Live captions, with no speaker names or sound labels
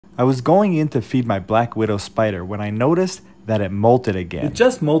I was going in to feed my black widow spider when I noticed that it molted again. It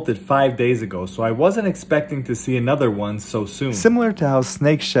just molted 5 days ago, so I wasn't expecting to see another one so soon. Similar to how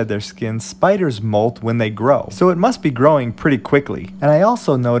snakes shed their skins, spiders molt when they grow, so it must be growing pretty quickly. And I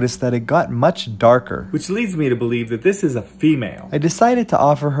also noticed that it got much darker, which leads me to believe that this is a female. I decided to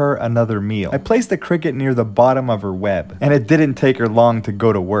offer her another meal. I placed the cricket near the bottom of her web, and it didn't take her long to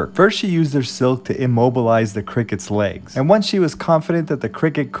go to work. First, she used her silk to immobilize the cricket's legs, and once she was confident that the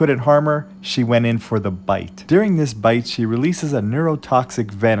cricket couldn't harm her, she went in for the bite. During this bite, she releases a neurotoxic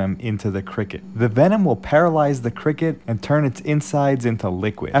venom into the cricket. The venom will paralyze the cricket and turn its insides into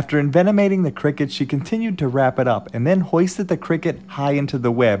liquid. After envenomating the cricket, she continued to wrap it up and then hoisted the cricket high into the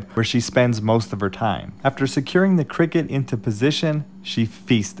web where she spends most of her time. After securing the cricket into position, she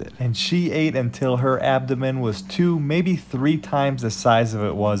feasted, and she ate until her abdomen was 2, maybe 3 times the size of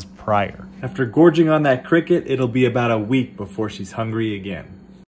it was prior. After gorging on that cricket, it'll be about a week before she's hungry again.